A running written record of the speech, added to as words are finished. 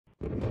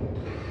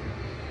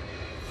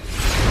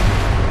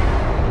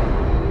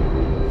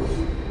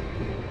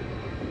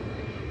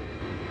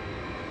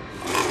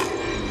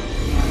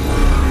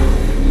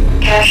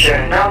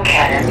Capture null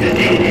cannons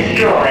to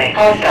destroy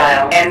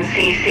hostile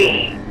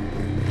MCC.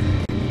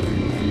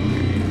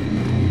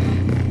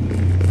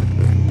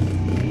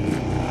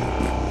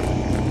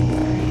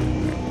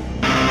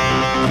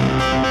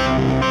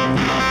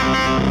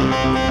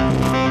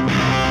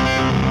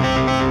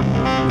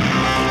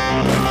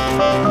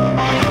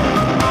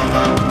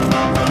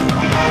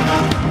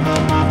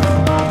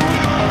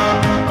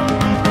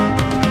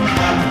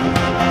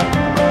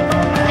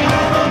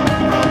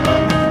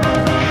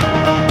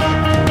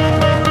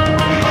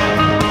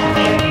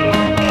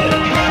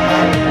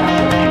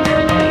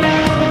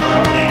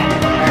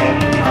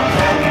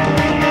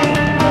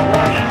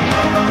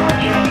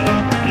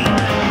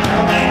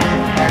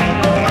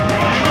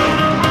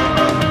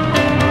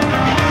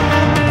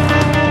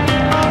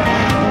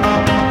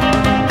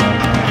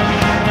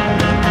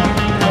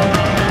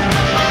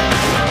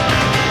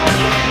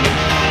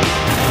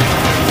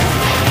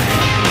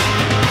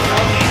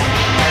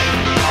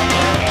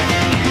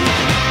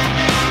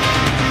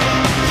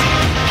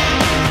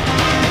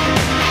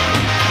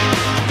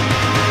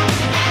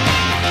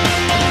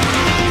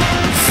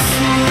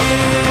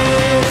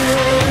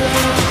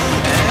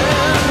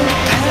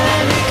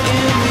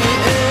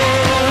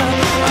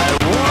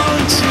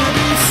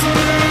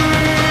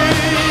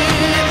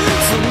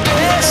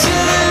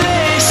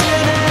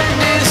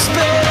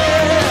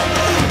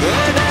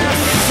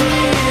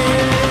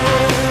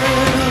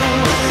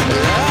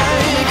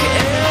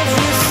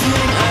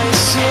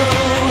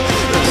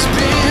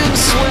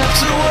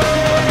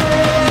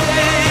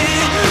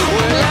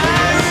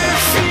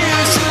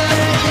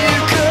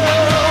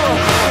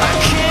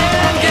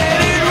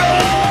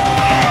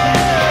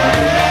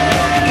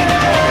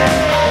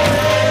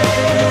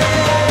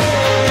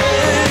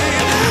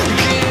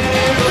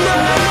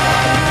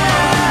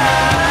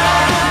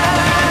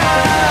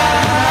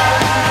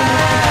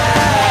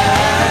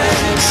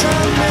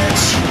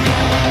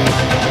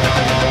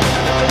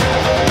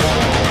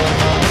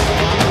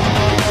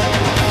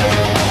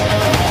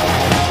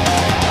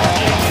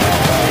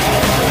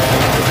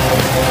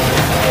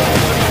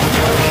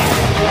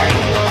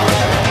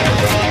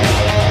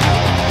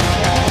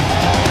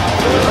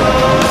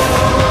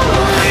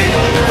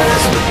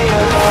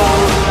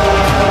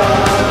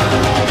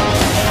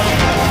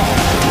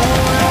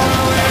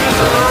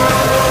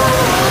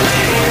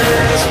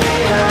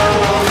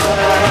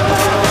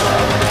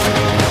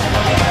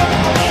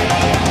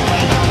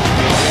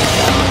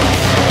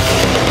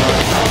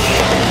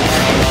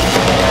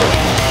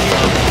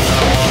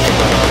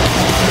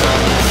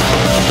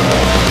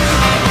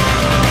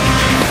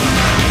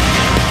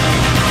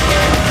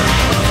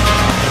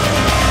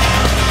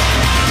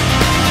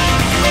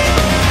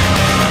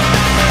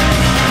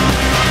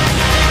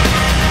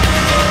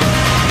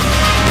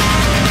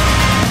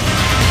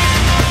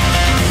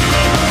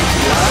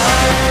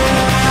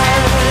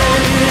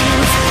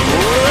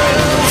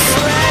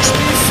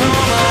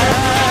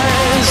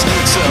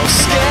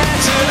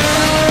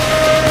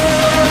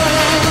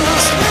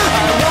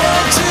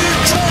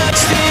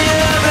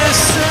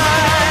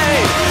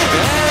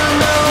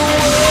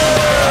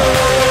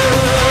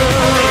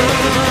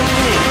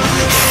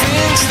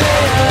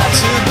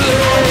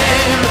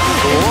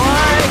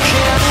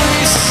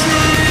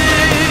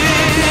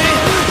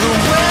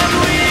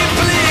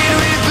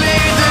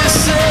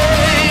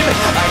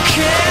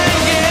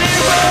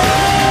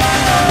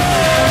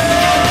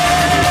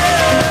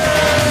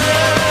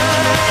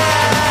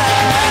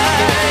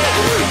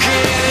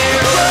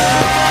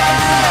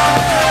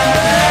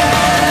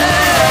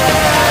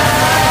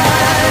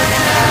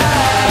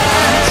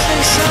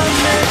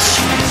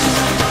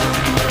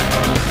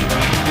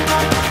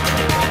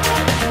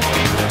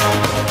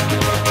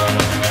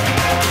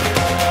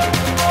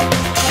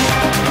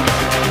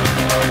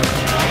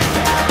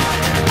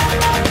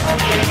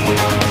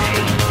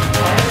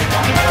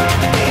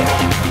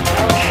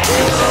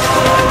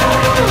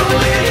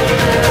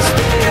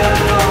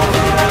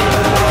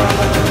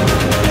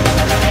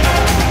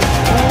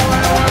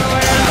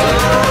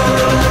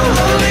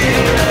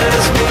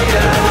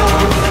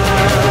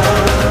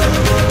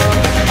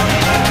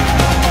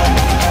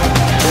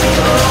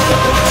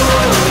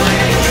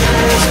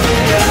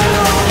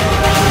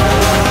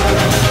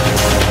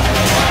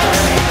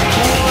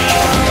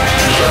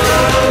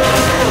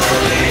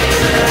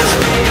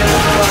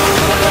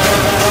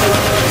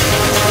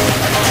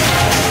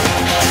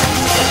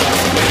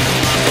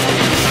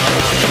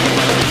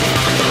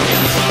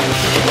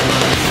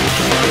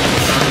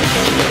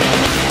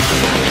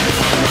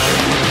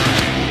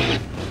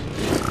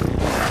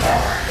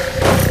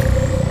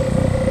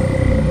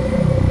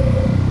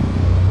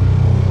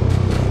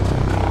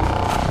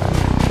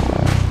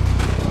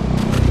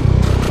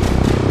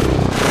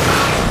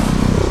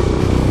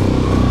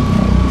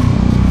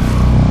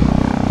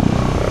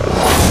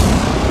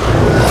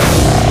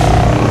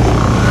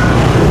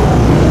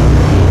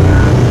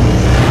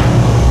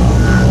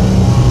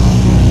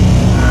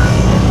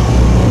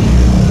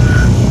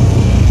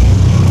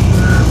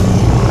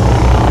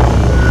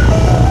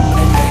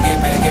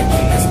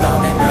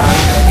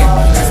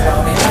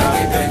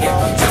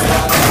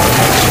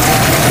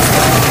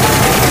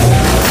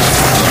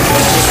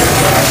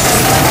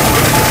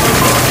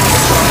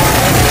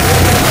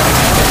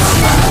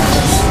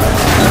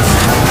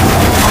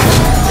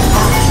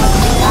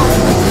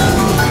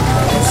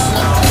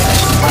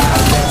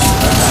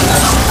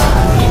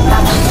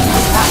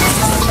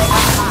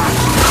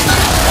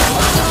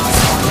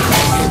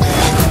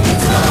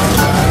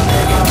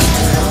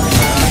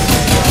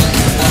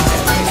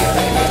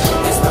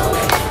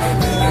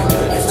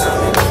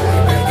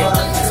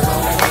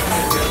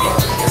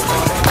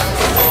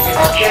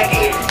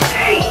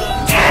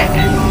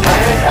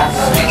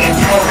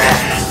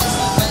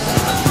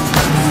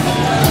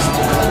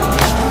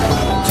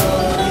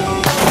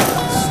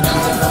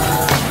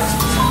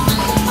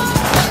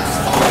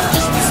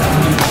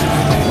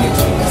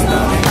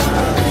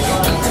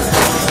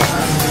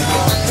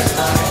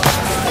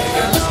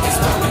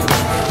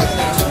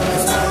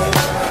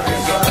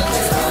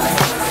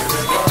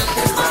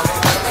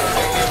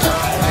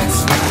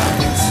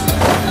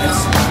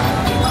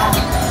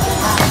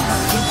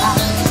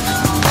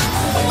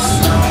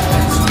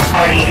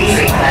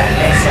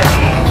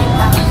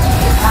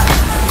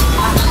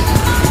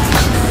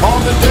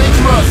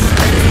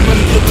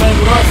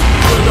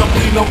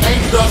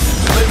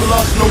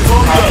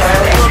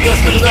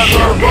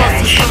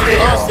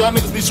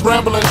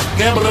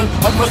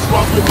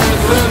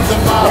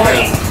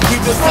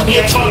 just sitting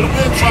here trying to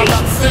win, trying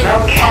not to sin.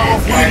 I'm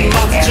off weed and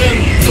oxygen,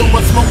 so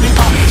much smoke the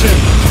oxygen.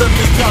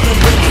 Every time I'm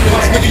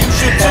Benjamins, nigga, you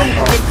should too.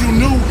 If you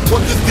knew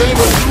what this game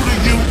would do to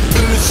you,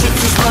 been in this shit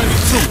since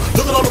 '92.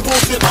 Look at all the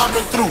bullshit I've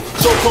been through.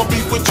 So-called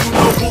beef with you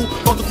know who.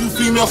 Fuck a few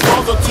female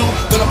stars or two.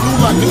 Then I'm blue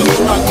like niggas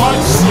blue like my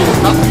shit.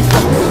 Not to be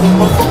fucked with,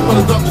 but fuck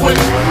better duck quick.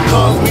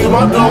 Cause me and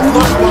my dogs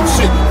love fuck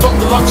shit. Fuck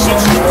the luck shit,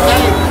 shit the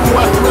game. You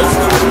have to rest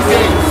in the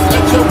game.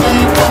 Let your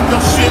game, fuck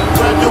your shit.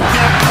 Grab your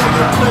cap, pull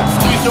your clip,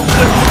 squeeze your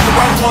clip, hit the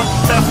right one.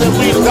 Pass that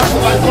weed, I got you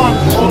like one.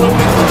 All them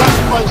niggas, I got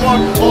you like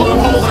one. All them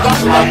hoes, I got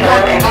you like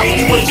one. I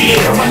see what you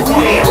is like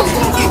one. What's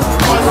gonna do?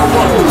 Fight on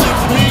one. Shit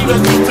to me, that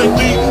you take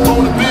me.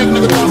 On the big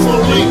nigga, down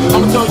slowly.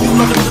 I'ma tell you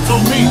nothing nigga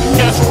told me.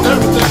 Cash on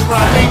everything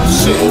around me.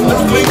 Shit,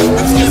 lyrically,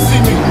 niggas can't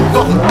see me.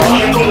 Go,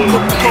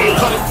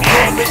 cut it.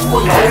 Bitch,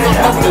 boy, you hold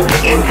up, never let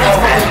this one pass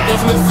my head.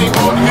 Doesn't it seem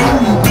on you?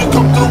 Big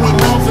come through with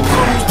bombs and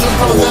crews. Just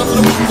brothers after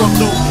the moves up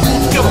through.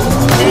 Who's killer?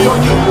 Me or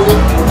you?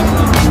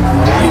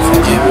 If you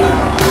give me,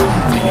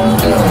 then you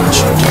know what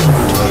you do.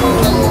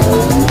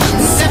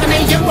 7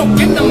 a.m. woke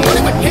in the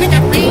morning with Henny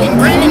got bean,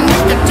 brain,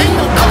 nicotine,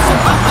 no dose of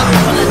pop, I'm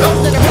on the dose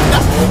that I ripped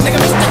up. Nigga,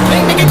 Mr.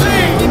 Clean, nigga,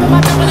 clean. Keeping my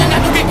temple and I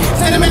can get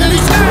sentimentally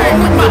stirred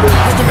with my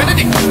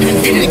serenity. And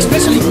hit it,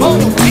 especially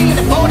Proto, T and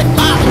the 45,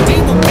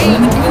 deep with me,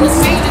 between the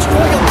scenes,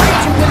 destroy your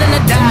brains, you're willing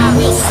to die,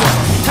 we'll see.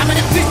 Time in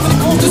the bitch when it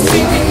goes to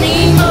see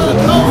me,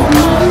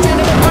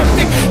 general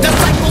perfect,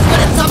 disciples, but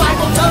it's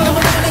survival, tongue, and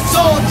we're it's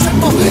all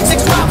triple,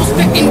 6 rivals,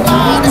 spitting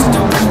bars, it's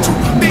the virtue,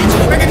 bitch,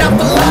 breaking out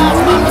the lies,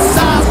 my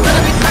massage,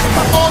 better be back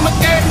up on my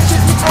game, shit,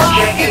 it's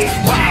wild, it's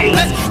wild,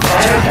 let's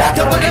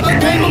go, whatever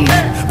game I'm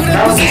there, put in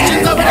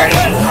positions over the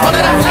head, all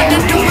that I had to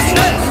do was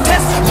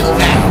test,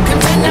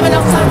 contend, never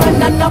outside, run,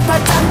 not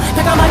right time,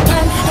 pick out my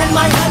pen and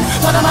my hand,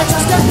 thought I might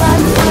just get right,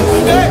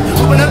 hey,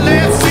 open the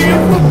land, see it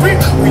for free,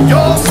 we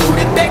all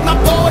suited, beg my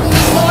board, and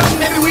this morning,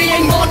 maybe we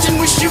ain't marching,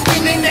 we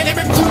shooting, and then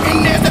every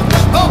recruiting, there's the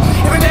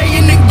every day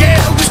in the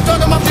ghetto, we start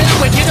on my video,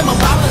 and get him a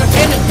bottle of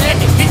pen and pen,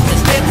 and hit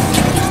this dead,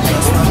 keep it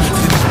this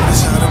I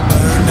shot a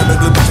bird, never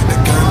go back to the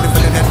gun, if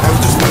it ain't that hurt,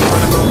 just run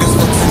the longest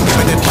folks, and give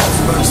me that last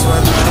verse, so I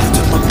run up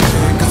to my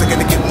bed, cause I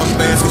gotta get my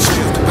bags and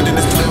shit, but in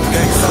this club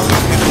gang, so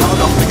I'm getting all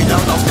off, nigga,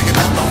 y'all off, nigga,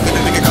 I'm off, and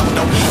the nigga come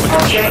down,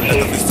 but the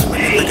nigga be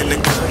swimming, nigga, the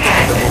gun,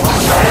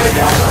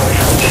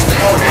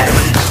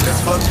 that's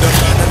fucked up,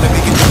 now let me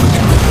get you with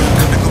the gun,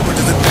 gonna go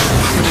into the gun,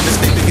 but in this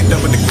day, they get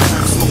done with the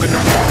ground, smoking the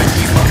rock, they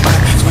ease my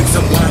mind, swing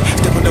some wine,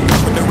 step on the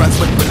block with the rocks,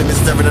 but willing to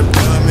serve it up,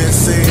 come and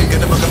sing, get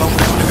the fuck along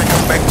down, nigga,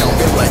 come back down,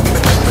 get like, get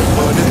back,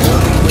 but the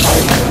gun, but I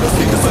ain't got no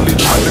niggas, I leave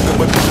the high, nigga,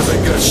 but niggas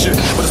ain't got shit,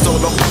 but it's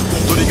all on,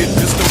 so they get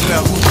pissed off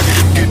now, who's ready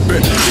to get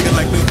back, nigga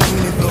like the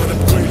moon, blow them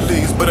great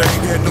leaves, but I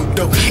ain't had no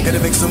dough, gotta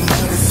make some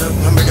money, so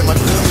I'm making my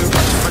gun,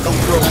 like I'm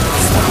broke.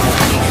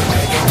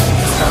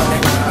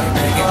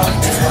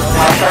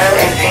 Hostile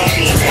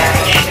NCC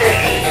damage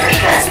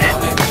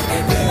 50%.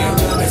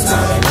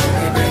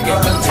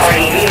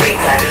 REV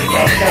request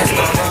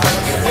accepted.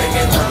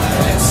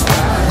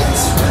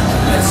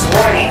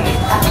 Warning,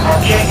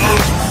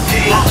 objective C,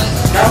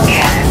 no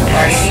cannon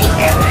targeting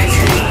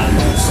MCC.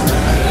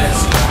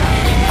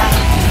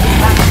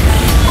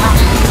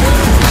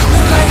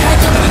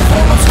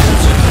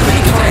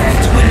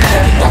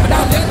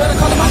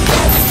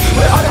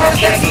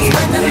 Objective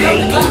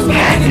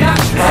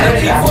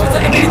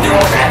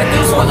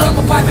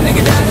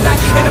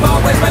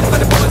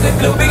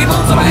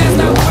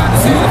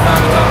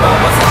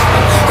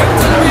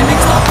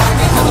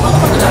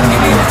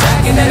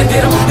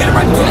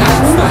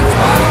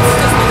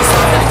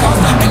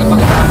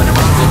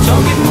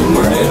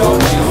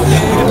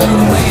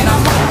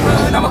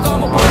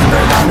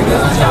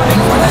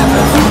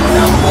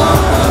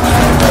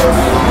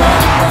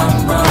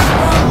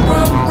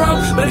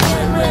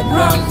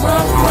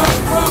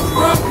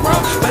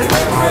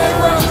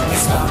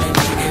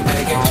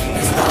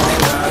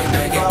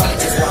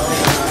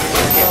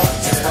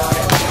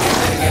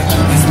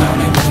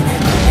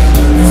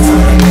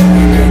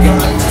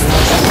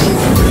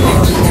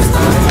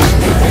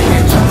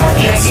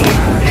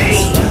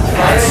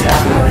Virus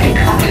uploading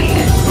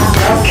complete.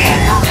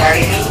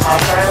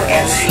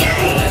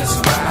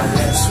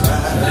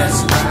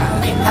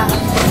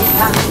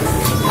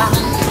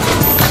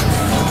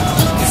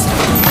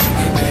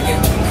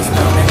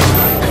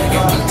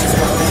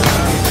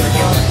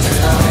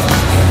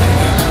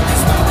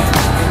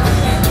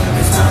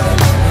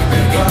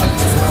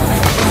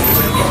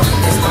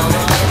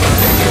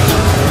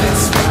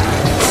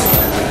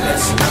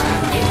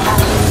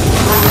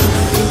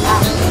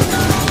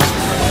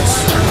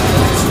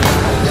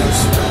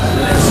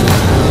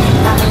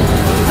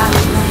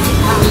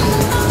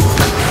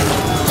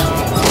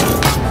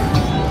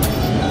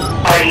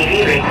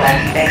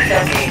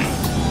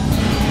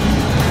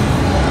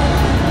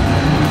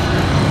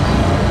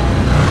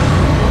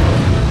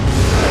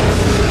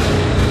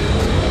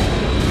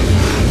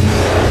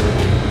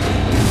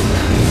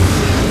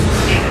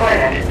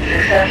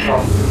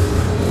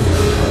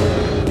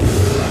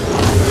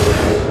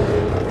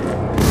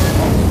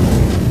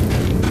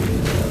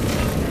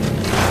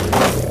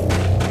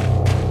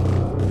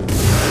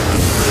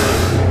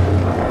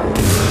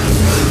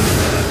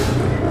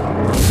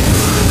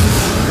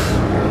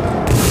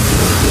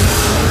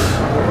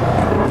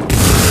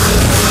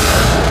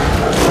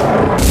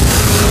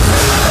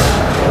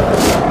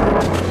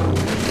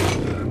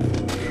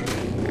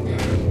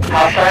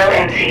 Hostile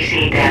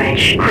MCC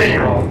damage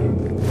critical.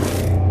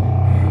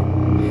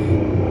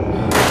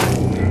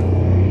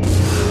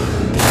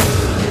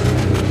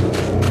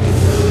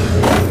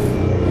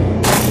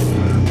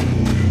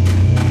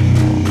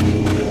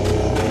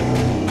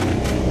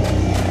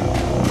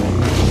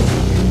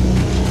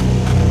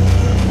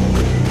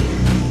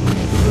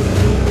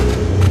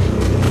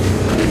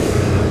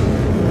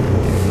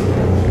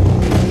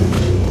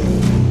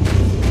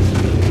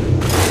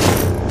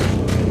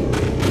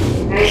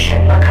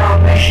 Mission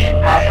accomplished.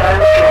 Hostile